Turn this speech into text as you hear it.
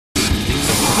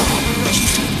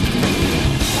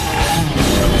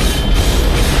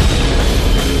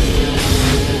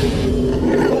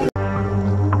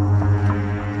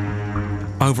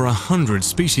over 100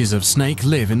 species of snake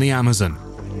live in the Amazon,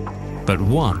 but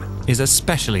one is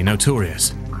especially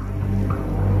notorious.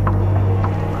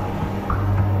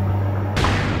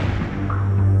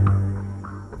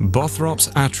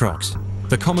 Bothrops atrox,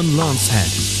 the common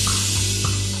lancehead.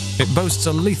 It boasts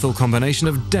a lethal combination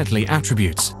of deadly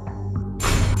attributes: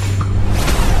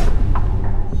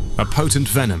 a potent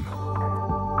venom,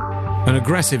 an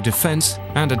aggressive defense,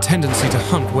 and a tendency to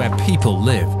hunt where people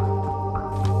live.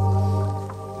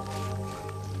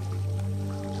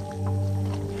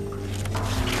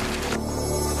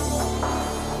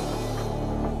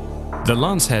 The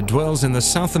lancehead dwells in the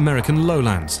South American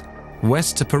lowlands,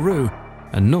 west to Peru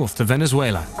and north to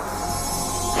Venezuela.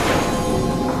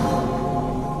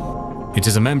 It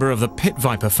is a member of the pit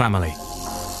viper family,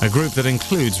 a group that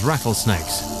includes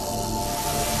rattlesnakes.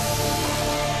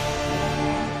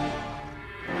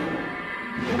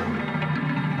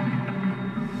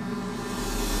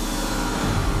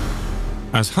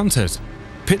 As hunters,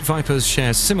 pit vipers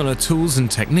share similar tools and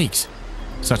techniques,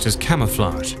 such as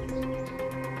camouflage.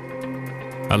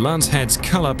 A lancehead's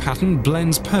color pattern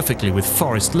blends perfectly with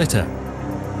forest litter.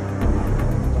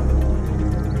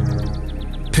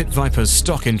 Pit viper's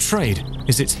stock in trade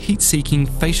is its heat-seeking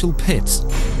facial pits.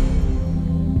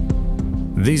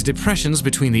 These depressions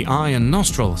between the eye and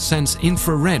nostril sense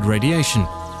infrared radiation,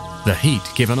 the heat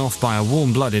given off by a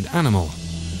warm-blooded animal.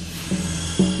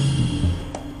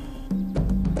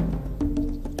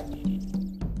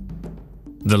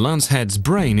 The lancehead's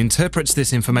brain interprets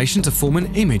this information to form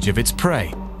an image of its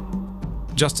prey.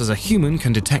 Just as a human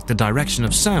can detect the direction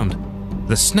of sound,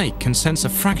 the snake can sense a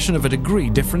fraction of a degree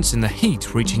difference in the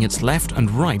heat reaching its left and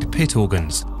right pit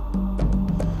organs,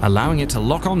 allowing it to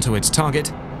lock onto its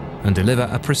target and deliver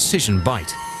a precision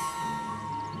bite.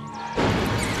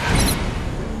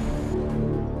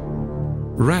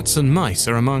 Rats and mice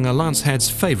are among a lancehead's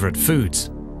favorite foods.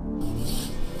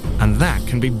 And that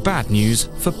can be bad news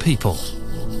for people.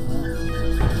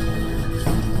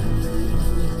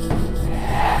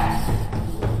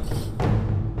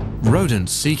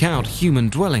 Rodents seek out human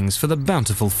dwellings for the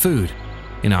bountiful food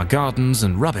in our gardens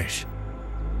and rubbish.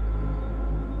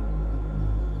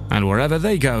 And wherever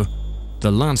they go,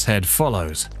 the lancehead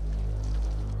follows.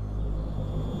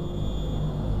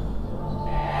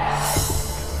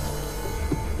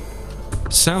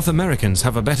 South Americans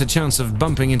have a better chance of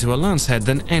bumping into a lancehead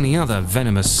than any other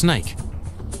venomous snake.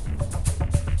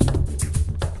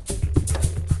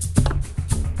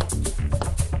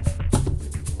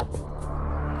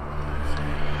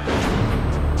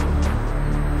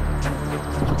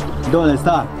 ¿Dónde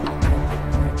está?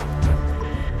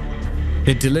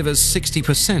 It delivers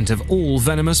 60% of all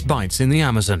venomous bites in the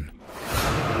Amazon.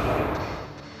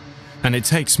 And it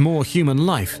takes more human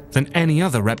life than any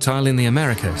other reptile in the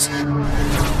Americas.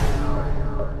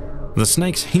 The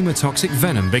snake's hemotoxic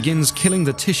venom begins killing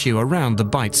the tissue around the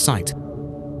bite site.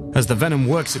 As the venom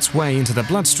works its way into the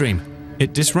bloodstream,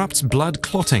 it disrupts blood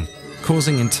clotting,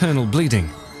 causing internal bleeding.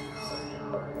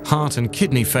 Heart and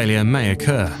kidney failure may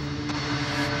occur.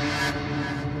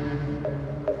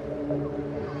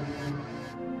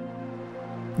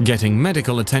 Getting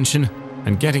medical attention,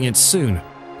 and getting it soon,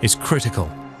 is critical.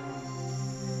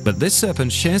 But this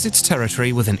serpent shares its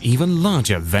territory with an even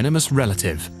larger venomous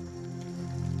relative.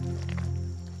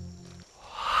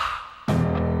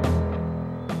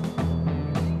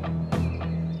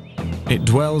 It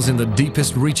dwells in the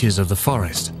deepest reaches of the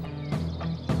forest.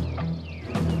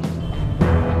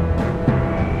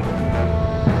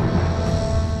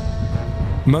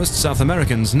 Most South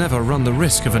Americans never run the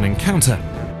risk of an encounter.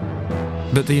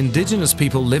 But the indigenous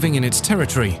people living in its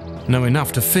territory know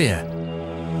enough to fear.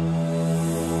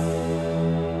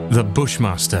 The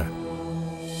Bushmaster.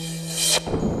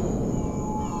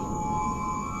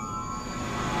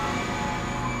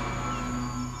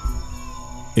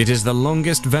 It is the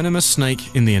longest venomous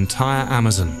snake in the entire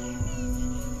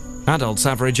Amazon. Adults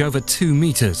average over 2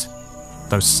 meters,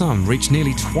 though some reach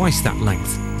nearly twice that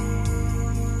length.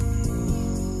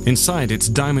 Inside its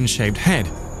diamond-shaped head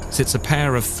sits a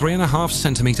pair of 3.5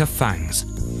 centimeter fangs.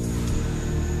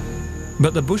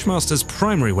 But the Bushmaster's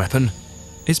primary weapon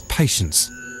is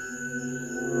patience.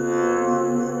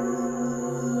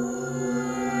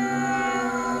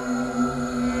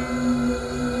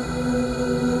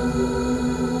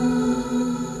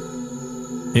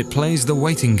 It plays the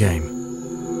waiting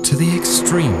game to the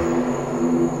extreme.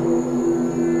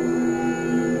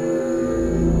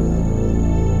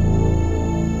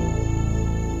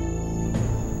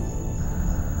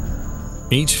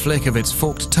 Each flick of its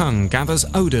forked tongue gathers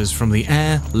odors from the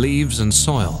air, leaves, and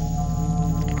soil.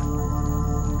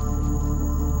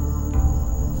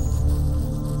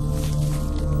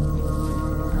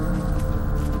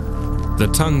 The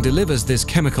tongue delivers this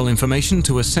chemical information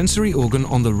to a sensory organ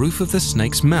on the roof of the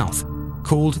snake's mouth,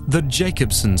 called the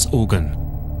Jacobson's organ.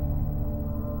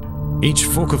 Each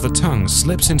fork of the tongue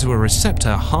slips into a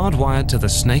receptor hardwired to the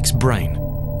snake's brain.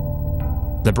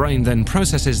 The brain then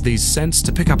processes these scents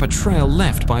to pick up a trail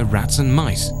left by rats and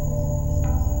mice.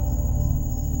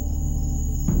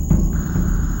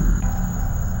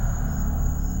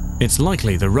 It's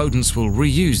likely the rodents will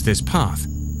reuse this path,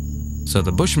 so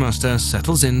the Bushmaster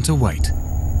settles in to wait.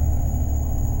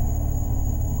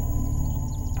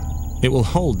 It will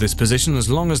hold this position as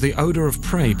long as the odor of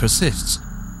prey persists,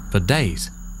 for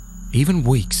days, even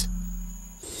weeks.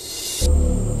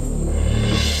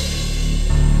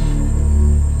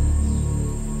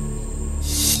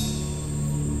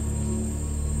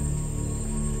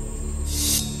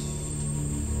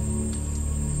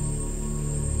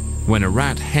 When a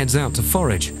rat heads out to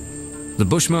forage, the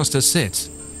Bushmaster sits,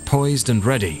 poised and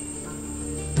ready.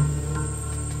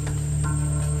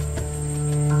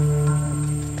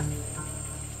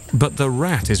 But the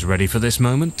rat is ready for this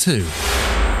moment too.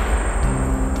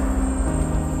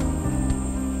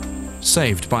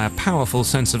 Saved by a powerful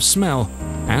sense of smell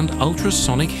and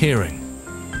ultrasonic hearing.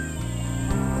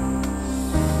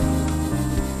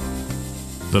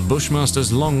 The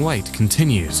Bushmaster's long wait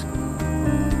continues.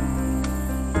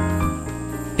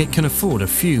 It can afford a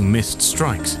few missed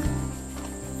strikes.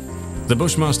 The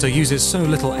Bushmaster uses so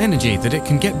little energy that it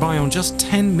can get by on just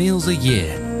 10 meals a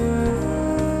year.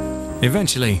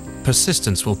 Eventually,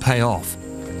 persistence will pay off.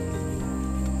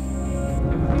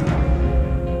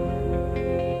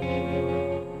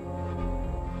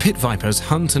 Pit vipers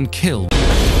hunt and kill